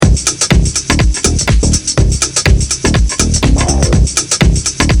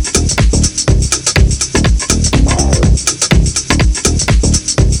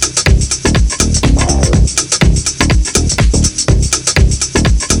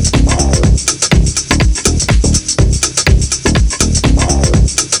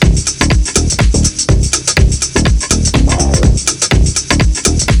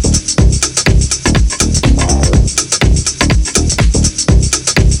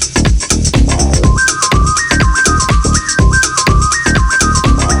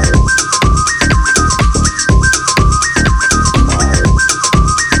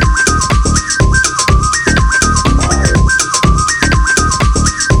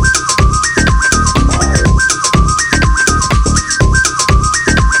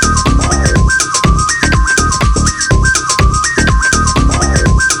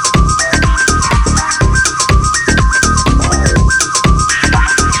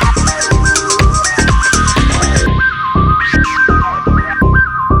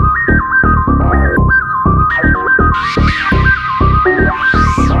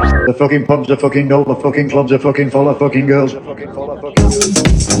fucking pubs are fucking dull, the fucking clubs are fucking full of fucking girls.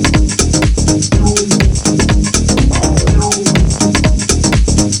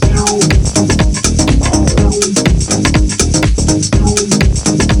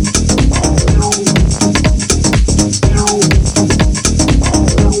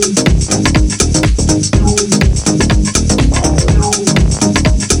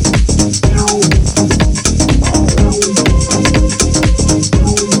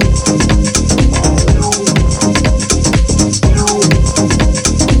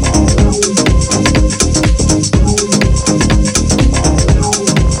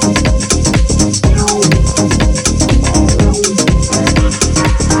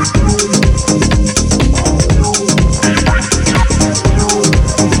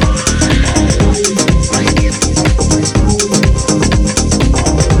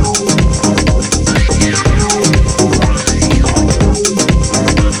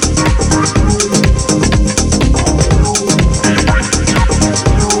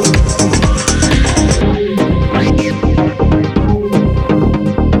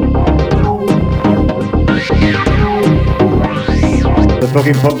 The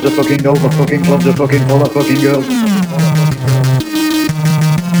fucking pubs are fucking dull, the fucking clubs are fucking full of fucking girls.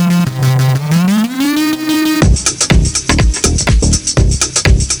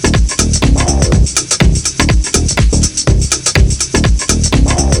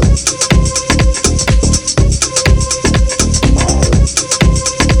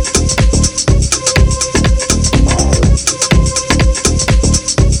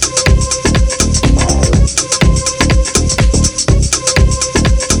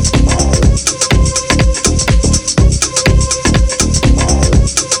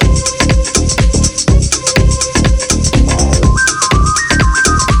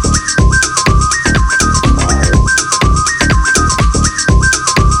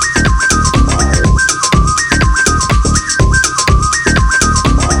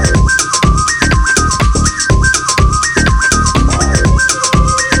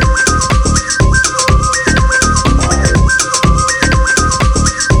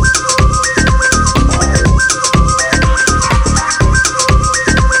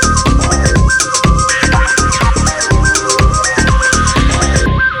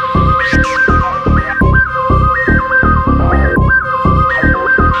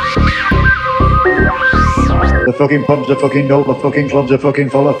 The fucking pubs are fucking dull, the fucking clubs are fucking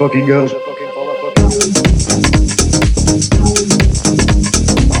full of fucking girls.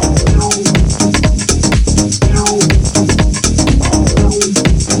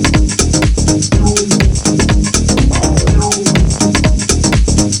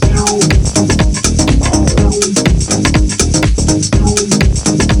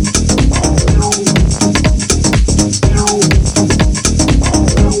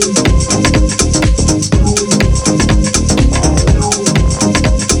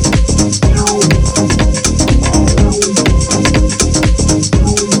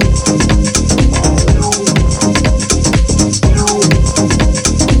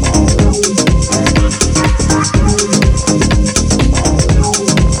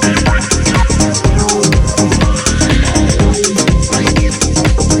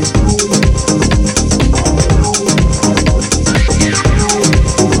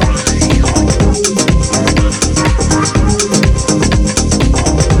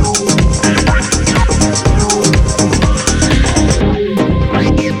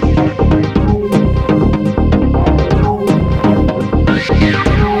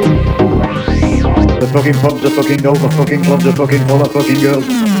 The fucking pubs are fucking dull, the fucking clubs are fucking full of fucking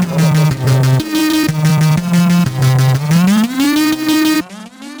girls.